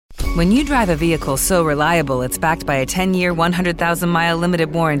When you drive a vehicle so reliable it's backed by a 10-year, 100,000-mile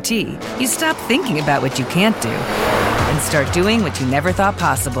limited warranty, you stop thinking about what you can't do and start doing what you never thought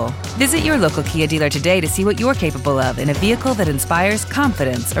possible. Visit your local Kia dealer today to see what you're capable of in a vehicle that inspires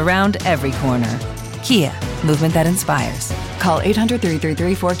confidence around every corner. Kia, movement that inspires. Call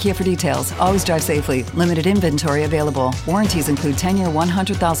 800-333-4KIA for details. Always drive safely. Limited inventory available. Warranties include 10-year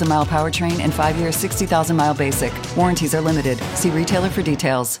 100,000-mile powertrain and 5-year 60,000-mile basic. Warranties are limited. See retailer for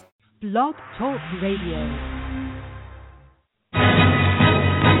details. Blog Talk Radio.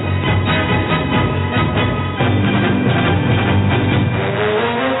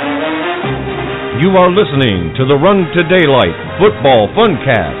 You are listening to the Run2Daylight Football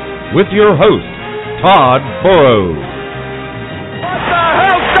Funcast with your host, Todd Burrows. What the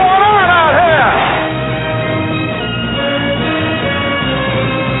hell's going on out here?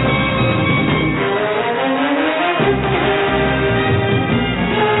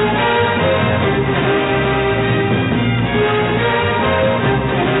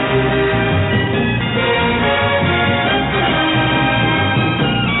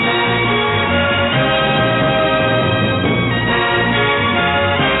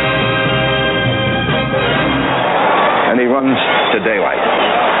 And he runs to daylight.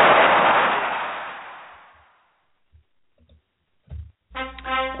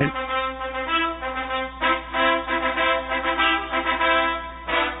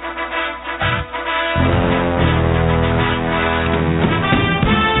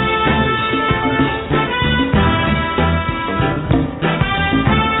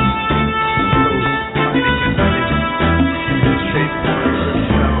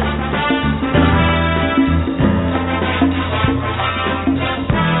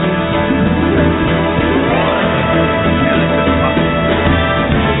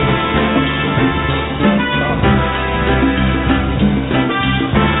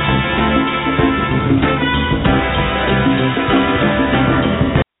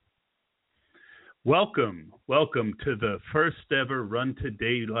 Welcome to the first ever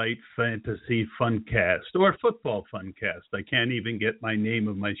Run2Daylight Fantasy Funcast, or Football Funcast. I can't even get my name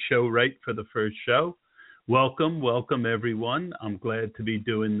of my show right for the first show. Welcome everyone. I'm glad to be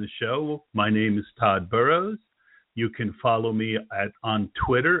doing the show. My name is Todd Burrows. You can follow me on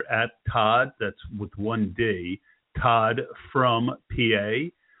Twitter at Todd, that's with one D, Todd from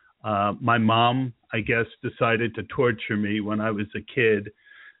PA. My mom, I guess, decided to torture me when I was a kid.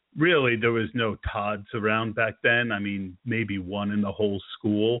 Really, there was no Todds around back then. I mean, maybe one in the whole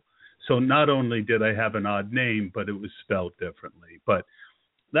school. So not only did I have an odd name, but it was spelled differently. But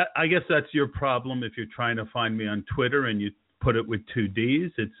that, I guess that's your problem if you're trying to find me on Twitter and you put it with two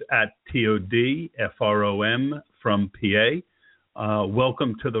Ds. It's at TODFROM from PA.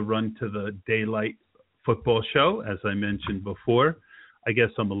 Welcome to the Run2Daylight football show. As I mentioned before, I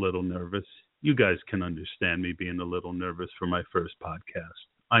guess I'm a little nervous. You guys can understand me being a little nervous for my first podcast.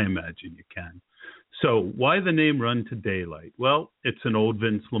 I imagine you can. So why the name Run2Daylight? Well, it's an old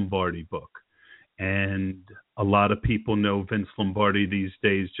Vince Lombardi book. And a lot of people know Vince Lombardi these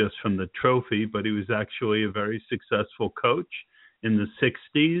days just from the trophy, but he was actually a very successful coach in the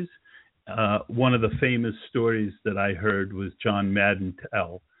 60s. One of the famous stories that I heard was John Madden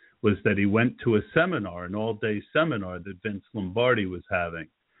tell was that he went to a seminar, an all-day seminar that Vince Lombardi was having.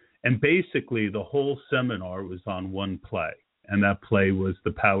 And basically the whole seminar was on one play. And that play was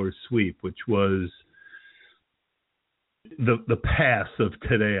the power sweep, which was the pass of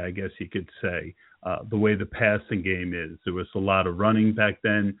today, I guess you could say, the way the passing game is. There was a lot of running back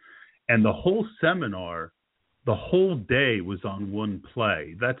then. And the whole seminar, the whole day was on one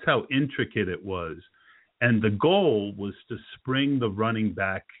play. That's how intricate it was. And the goal was to spring the running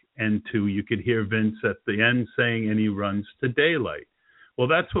back into, you could hear Vince at the end saying, and he runs to daylight. Well,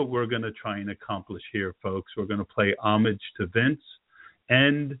 that's what we're going to try and accomplish here, folks. We're going to play homage to Vince,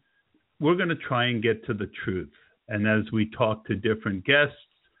 and we're going to try and get to the truth. And as we talk to different guests,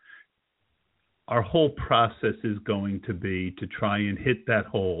 our whole process is going to be to try and hit that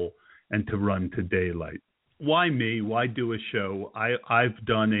hole and to run to daylight. Why me? Why do a show? I've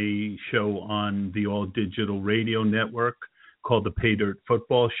done a show on the all-digital radio network called the Pay Dirt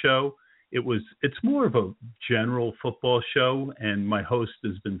Football Show. It's more of a general football show, and my host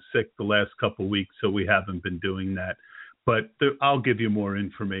has been sick the last couple of weeks, so we haven't been doing that. But I'll give you more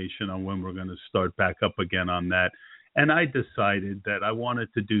information on when we're going to start back up again on that. And I decided that I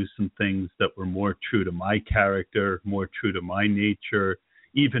wanted to do some things that were more true to my character, more true to my nature,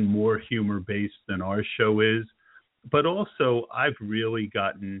 even more humor-based than our show is. But also, I've really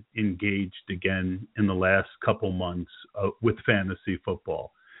gotten engaged again in the last couple months with fantasy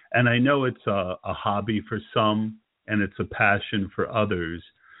football. And I know it's a hobby for some, and it's a passion for others.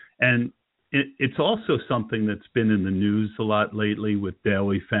 And it's also something that's been in the news a lot lately with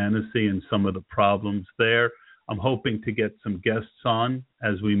daily fantasy and some of the problems there. I'm hoping to get some guests on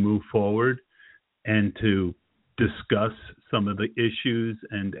as we move forward and to discuss some of the issues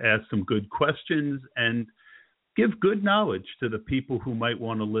and ask some good questions and give good knowledge to the people who might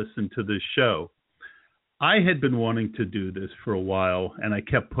want to listen to this show. I had been wanting to do this for a while, and I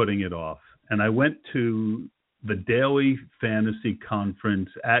kept putting it off. And I went to the Daily Fantasy Conference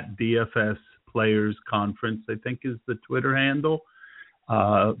at DFS Players Conference, I think is the Twitter handle,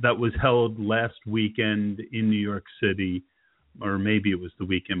 that was held last weekend in New York City, or maybe it was the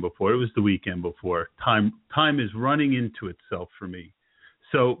weekend before. It was the weekend before. Time is running into itself for me.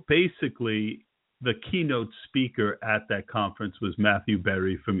 So basically, the keynote speaker at that conference was Matthew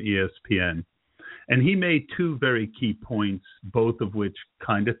Berry from ESPN. And he made two very key points, both of which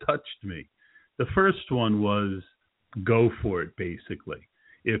kind of touched me. The first one was go for it, basically.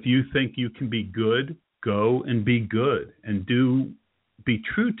 If you think you can be good, go and be good and be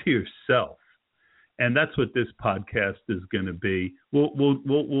true to yourself. And that's what this podcast is going to be.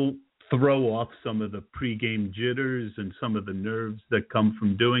 We'll throw off some of the pregame jitters and some of the nerves that come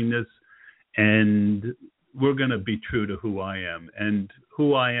from doing this. And we're going to be true to who I am. And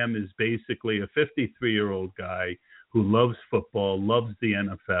who I am is basically a 53-year-old guy who loves football, loves the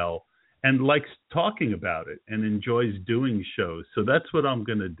NFL, and likes talking about it and enjoys doing shows. So that's what I'm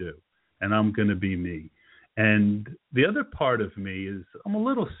going to do, and I'm going to be me. And the other part of me is I'm a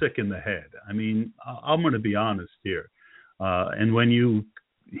little sick in the head. I mean, I'm going to be honest here. And when you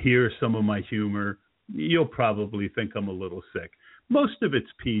hear some of my humor, you'll probably think I'm a little sick. Most of it's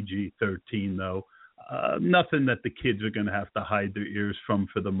PG-13, though. Nothing that the kids are going to have to hide their ears from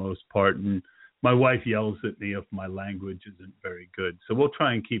for the most part. And my wife yells at me if my language isn't very good. So we'll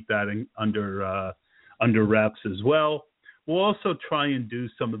try and keep that under wraps as well. We'll also try and do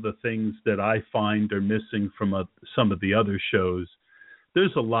some of the things that I find are missing from some of the other shows.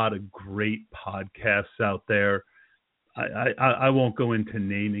 There's a lot of great podcasts out there. I won't go into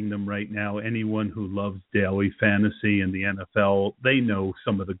naming them right now. Anyone who loves daily fantasy and the NFL, they know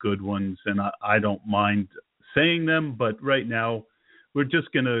some of the good ones, and I don't mind saying them. But right now, we're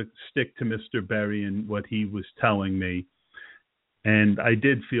just going to stick to Mr. Berry and what he was telling me. And I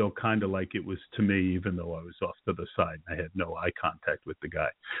did feel kind of like it was to me, even though I was off to the side. I had no eye contact with the guy.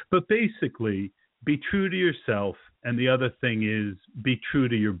 But basically, be true to yourself. And the other thing is be true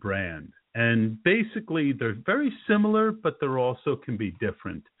to your brand. And basically, they're very similar, but they're also can be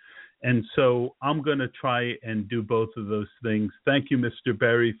different. And so I'm going to try and do both of those things. Thank you, Mr.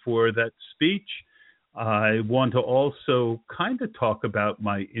 Berry, for that speech. I want to also kind of talk about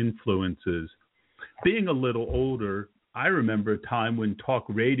my influences. Being a little older, I remember a time when talk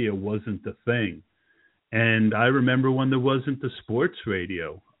radio wasn't the thing. And I remember when there wasn't the sports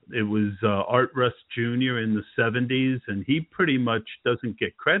radio. It was Art Russ Jr. in the 70s, and he pretty much doesn't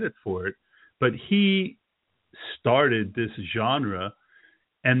get credit for it, but he started this genre.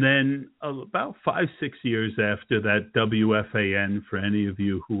 And then about 5-6 years after that, WFAN, for any of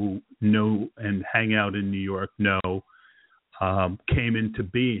you who know and hang out in New York know, came into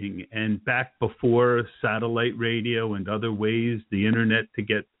being. And back before satellite radio and other ways, the internet to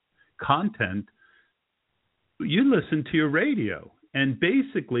get content, you listened to your radio. And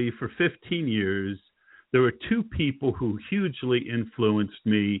basically, for 15 years, there were two people who hugely influenced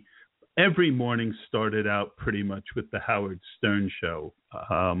me. Every morning started out pretty much with the Howard Stern show.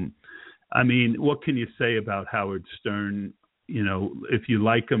 I mean, what can you say about Howard Stern? You know, if you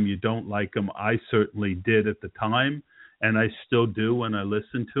like him, you don't like him. I certainly did at the time, and I still do when I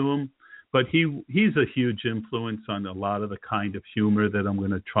listen to him. But he's a huge influence on a lot of the kind of humor that I'm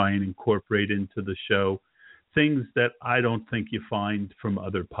going to try and incorporate into the show. Things that I don't think you find from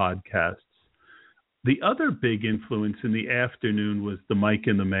other podcasts. The other big influence in the afternoon was the Mike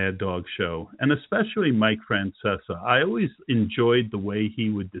and the Mad Dog show, and especially Mike Francesa. I always enjoyed the way he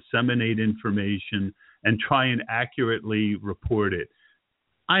would disseminate information and try and accurately report it.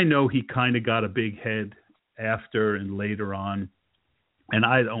 I know he kind of got a big head after and later on, and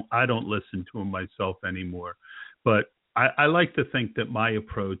I don't listen to him myself anymore. But I like to think that my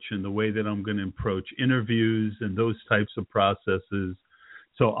approach and the way that I'm going to approach interviews and those types of processes.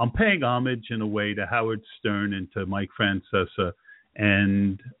 So I'm paying homage in a way to Howard Stern and to Mike Francesa,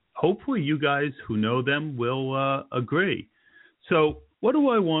 and hopefully you guys who know them will agree. So what do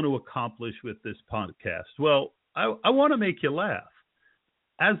I want to accomplish with this podcast? Well, I want to make you laugh.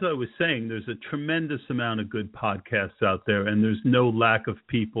 As I was saying, there's a tremendous amount of good podcasts out there, and there's no lack of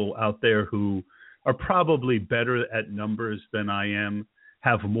people out there who are probably better at numbers than I am,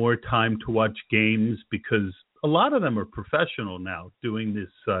 have more time to watch games because a lot of them are professional now doing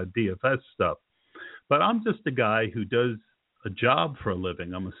this DFS stuff. But I'm just a guy who does a job for a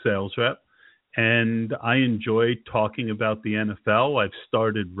living. I'm a sales rep, and I enjoy talking about the NFL. I've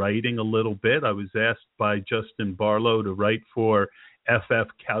started writing a little bit. I was asked by Justin Barlow to write for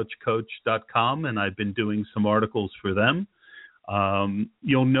ffcouchcoach.com, and I've been doing some articles for them.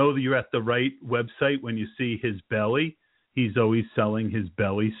 You'll know that you're at the right website when you see his belly. He's always selling his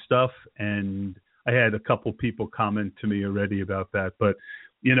belly stuff, and I had a couple people comment to me already about that. But,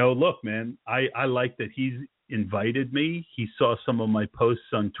 look, man, I like that he's invited me. He saw some of my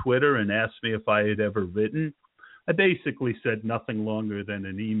posts on Twitter and asked me if I had ever written. I basically said nothing longer than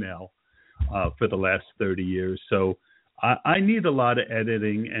an email for the last 30 years. So I need a lot of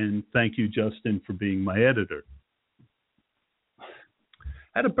editing, and thank you, Justin, for being my editor.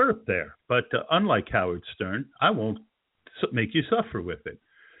 I had a burp there, but unlike Howard Stern, I won't make you suffer with it.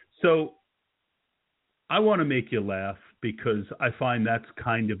 So I want to make you laugh because I find that's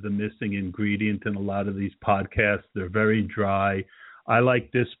kind of the missing ingredient in a lot of these podcasts. They're very dry. I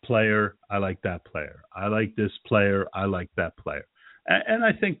like this player. I like that player. I like this player. I like that player. And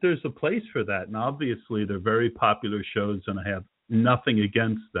I think there's a place for that. And obviously, they're very popular shows, and I have nothing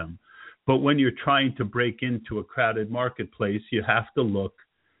against them. But when you're trying to break into a crowded marketplace, you have to look,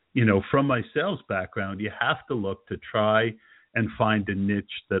 from my sales background, you have to look to try and find a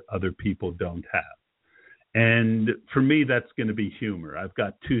niche that other people don't have. And for me, that's going to be humor. I've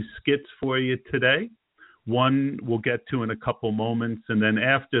got 2 skits for you today. One we'll get to in a couple moments. And then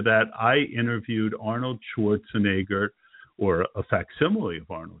after that, I interviewed Arnold Schwarzenegger, or a facsimile of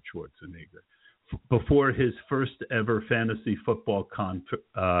Arnold Schwarzenegger, before his first ever fantasy football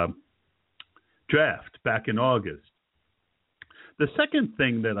draft back in August. The second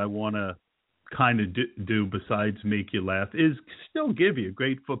thing that I want to kind of do besides make you laugh is still give you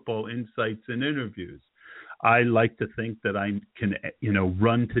great football insights and interviews. I like to think that I can,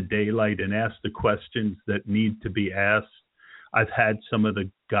 run to daylight and ask the questions that need to be asked. I've had some of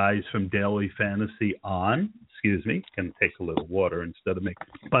the guys from Daily Fantasy on. Excuse me, can take a little water instead of making.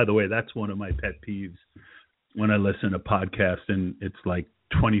 By the way, that's one of my pet peeves when I listen to podcasts and it's like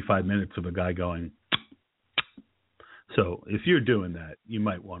 25 minutes of a guy going. So if you're doing that, you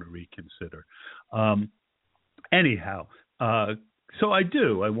might want to reconsider. So I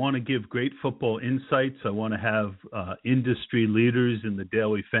do. I want to give great football insights. I want to have industry leaders in the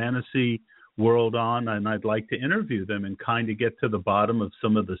daily fantasy world on, and I'd like to interview them and kind of get to the bottom of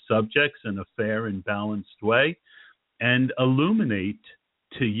some of the subjects in a fair and balanced way and illuminate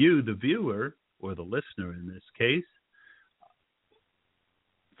to you, the viewer, or the listener in this case,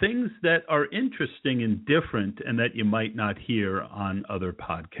 things that are interesting and different and that you might not hear on other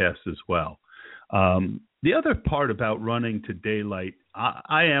podcasts as well. The other part about running to daylight,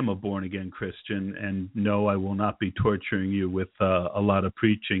 I am a born-again Christian, and no, I will not be torturing you with a lot of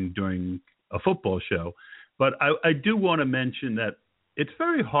preaching during a football show. But I do want to mention that it's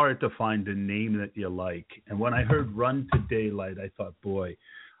very hard to find a name that you like. And when I heard Run to Daylight, I thought, boy,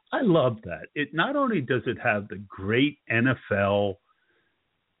 I love that. It not only does it have the great NFL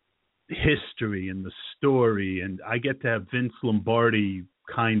history and the story, and I get to have Vince Lombardi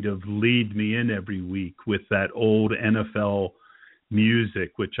kind of lead me in every week with that old NFL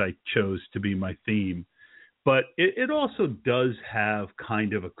music, which I chose to be my theme. But it also does have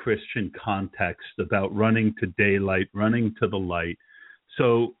kind of a Christian context about running to daylight, running to the light.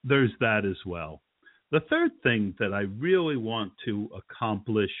 So there's that as well. The third thing that I really want to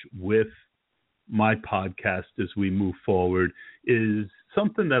accomplish with my podcast as we move forward is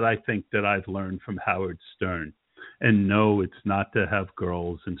something that I think that I've learned from Howard Stern. And no, it's not to have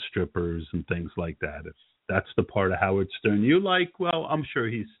girls and strippers and things like that. If that's the part of Howard Stern you like, well, I'm sure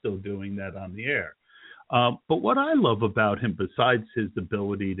he's still doing that on the air. But what I love about him, besides his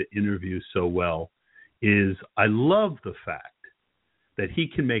ability to interview so well, is I love the fact that he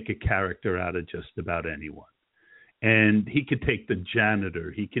can make a character out of just about anyone. And he could take the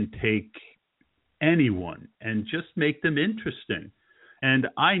janitor, he can take anyone and just make them interesting. And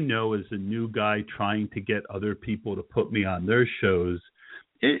I know as a new guy trying to get other people to put me on their shows,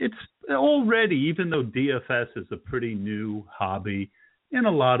 it's already, even though DFS is a pretty new hobby, in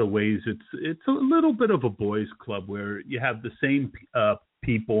a lot of ways, it's a little bit of a boys' club where you have the same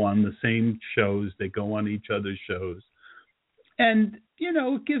people on the same shows. They go on each other's shows. And,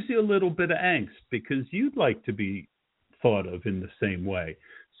 it gives you a little bit of angst because you'd like to be thought of in the same way.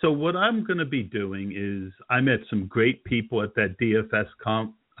 So what I'm going to be doing is I met some great people at that DFS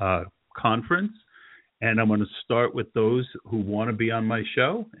conference, and I'm going to start with those who want to be on my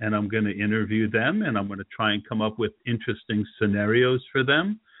show, and I'm going to interview them, and I'm going to try and come up with interesting scenarios for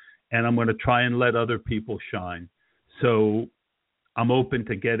them. and I'm going to try and let other people shine. So I'm open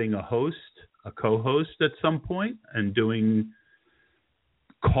to getting a co-host at some point, and doing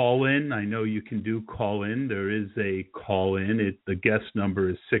call-in. I know you can do call-in. There is a call-in. The guest number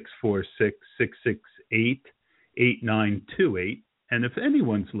is 646-668-8928. And if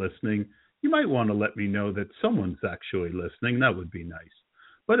anyone's listening, you might want to let me know that someone's actually listening. That would be nice.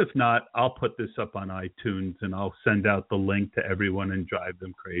 But if not, I'll put this up on iTunes, and I'll send out the link to everyone and drive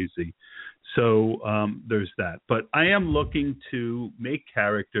them crazy. So there's that. But I am looking to make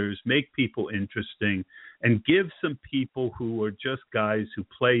characters, make people interesting, and give some people who are just guys who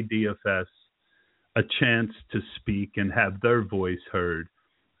play DFS a chance to speak and have their voice heard.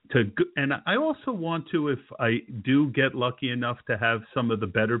 And I also want to, if I do get lucky enough to have some of the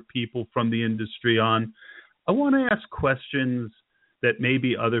better people from the industry on, I want to ask questions that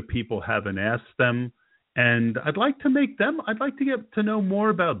maybe other people haven't asked them. And I'd like to get to know more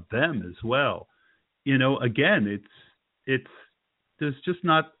about them as well. You know, again, there's just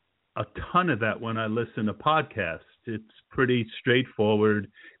not a ton of that when I listen to podcasts. It's pretty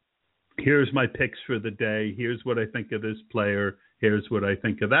straightforward. Here's my picks for the day. Here's what I think of this player. Here's what I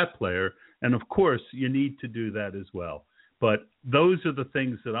think of that player. And of course, you need to do that as well. But those are the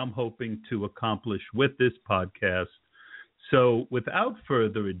things that I'm hoping to accomplish with this podcast. So without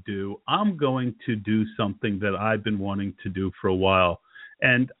further ado, I'm going to do something that I've been wanting to do for a while.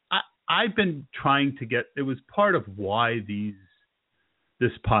 And I've been trying to it was part of why this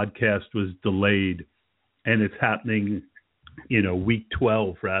podcast was delayed, and it's happening, week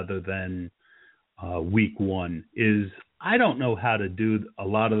 12 rather than week 1, is I don't know how to do a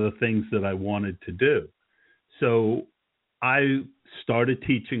lot of the things that I wanted to do. So I started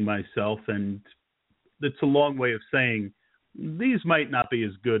teaching myself, and it's a long way of saying these might not be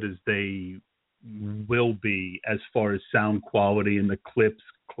as good as they will be as far as sound quality and the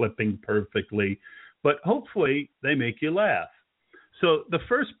clipping perfectly, but hopefully they make you laugh. So the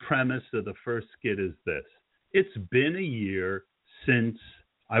first premise of the first skit is this. It's been a year since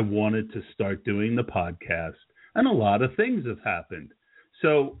I wanted to start doing the podcast, and a lot of things have happened.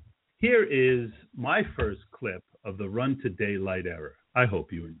 So here is my first clip of the Run2Daylight era. I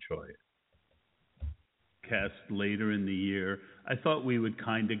hope you enjoy it. Later in the year, I thought we would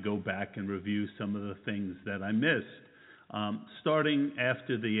kind of go back and review some of the things that I missed. Starting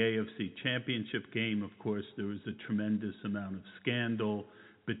after the AFC Championship game, of course, there was a tremendous amount of scandal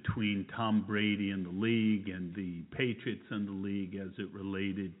between Tom Brady and the league and the Patriots and the league as it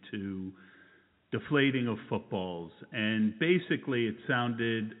related to deflating of footballs. And basically it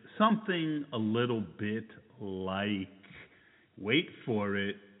sounded something a little bit like, wait for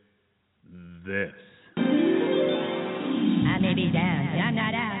it, this. I may be down, but I'm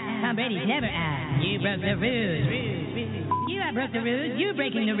not out. Tom Brady's never out. You broke the rules. You broke the rules. You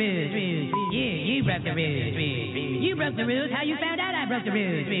breaking the rules. You broke the rules. You broke the rules. How you found out I broke the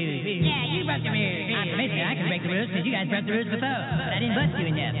rules? Yeah, you broke the rules. I'm commissioner. I can break the rules because you guys broke the rules before. But I didn't bust you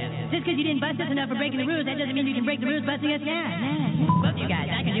enough. Just because you didn't bust us enough for breaking the rules, that doesn't mean you can break the rules busting us down. Both you guys,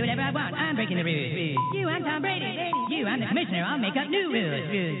 I can do whatever I want. I'm breaking the rules. You, I'm Tom Brady. You, I'm the commissioner. I'll make up new rules.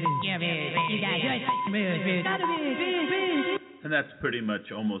 You guys, you're rules. And that's pretty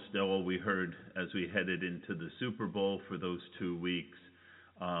much almost all we heard as we headed into the Super Bowl for those 2 weeks.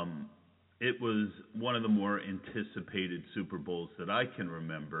 It was one of the more anticipated Super Bowls that I can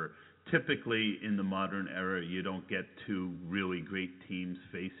remember. Typically, in the modern era, you don't get two really great teams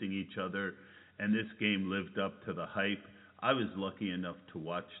facing each other, and this game lived up to the hype. I was lucky enough to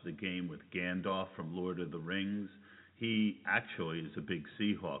watch the game with Gandalf from Lord of the Rings. He actually is a big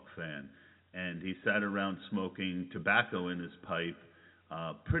Seahawk fan, and he sat around smoking tobacco in his pipe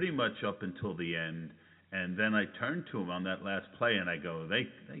pretty much up until the end. And then I turned to him on that last play, and I go, they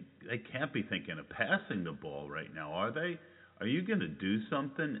can't be thinking of passing the ball right now, are they? Are you going to do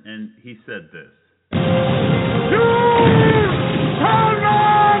something? And he said this.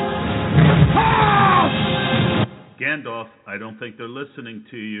 Gandalf, I don't think they're listening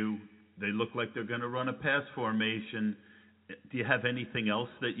to you. They look like they're going to run a pass formation. Do you have anything else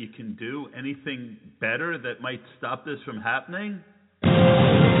that you can do? Anything better that might stop this from happening?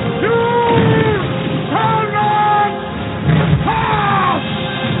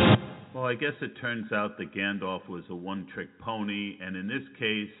 Well, I guess it turns out that Gandalf was a one-trick pony, and in this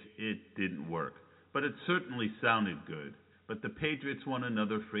case, it didn't work. But it certainly sounded good. But the Patriots won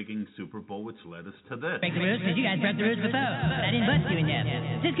another frigging Super Bowl, which led us to this. Break the rules because you guys broke the rules before. But I didn't bust you enough.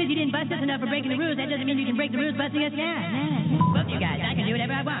 Just because you didn't bust us enough for breaking the rules, that doesn't mean you can break the rules busting us down. Both you guys, I can do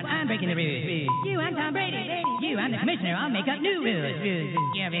whatever I want. I'm breaking the rules. You, I'm Tom Brady. You, I'm the commissioner. I'll make up new rules. You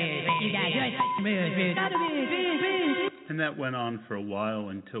guys, you're rules. And that went on for a while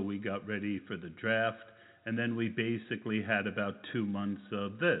until we got ready for the draft. And then we basically had about 2 months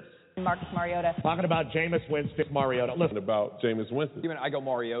of this. Marcus Mariota. Talking about Jameis Winston, Mariota. Listen about Jameis Winston. Even I go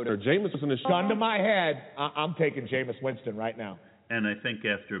Mariota. Or Jameis Winston is gun to my head. I'm taking Jameis Winston right now. And I think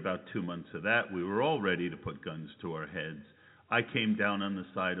after about 2 months of that, we were all ready to put guns to our heads. I came down on the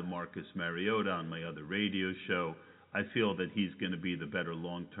side of Marcus Mariota on my other radio show. I feel that he's going to be the better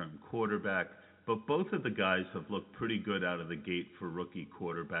long-term quarterback. But both of the guys have looked pretty good out of the gate for rookie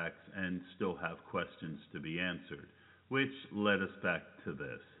quarterbacks and still have questions to be answered, which led us back to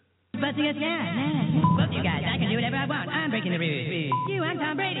this. Busting us down. Both you guys, I can do whatever I want. I'm breaking the rules. You, I'm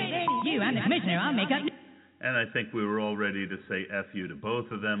Tom Brady. You, I'm the commissioner. I'll make up. And I think we were all ready to say F you to both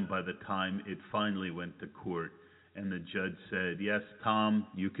of them by the time it finally went to court. And the judge said, yes, Tom,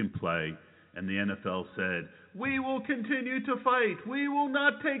 you can play. And the NFL said, we will continue to fight. We will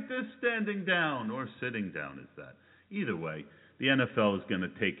not take this standing down or sitting down, is that. Either way, the NFL is going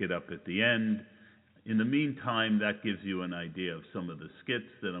to take it up at the end. In the meantime, that gives you an idea of some of the skits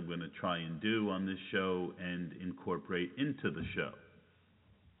that I'm going to try and do on this show and incorporate into the show.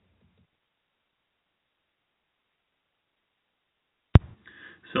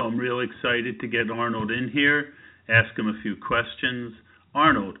 So I'm real excited to get Arnold in here, ask him a few questions.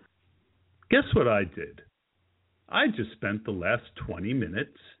 Arnold, guess what I did? I just spent the last 20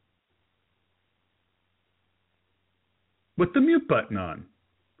 minutes with the mute button on.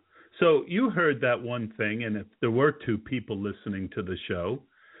 So you heard that one thing, and if there were two people listening to the show,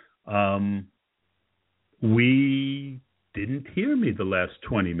 we didn't hear me the last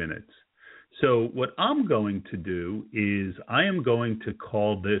 20 minutes. So what I'm going to do is I am going to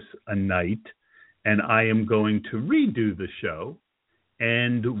call this a night, and I am going to redo the show,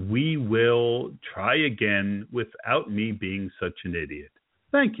 and we will try again without me being such an idiot.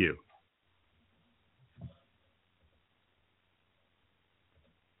 Thank you.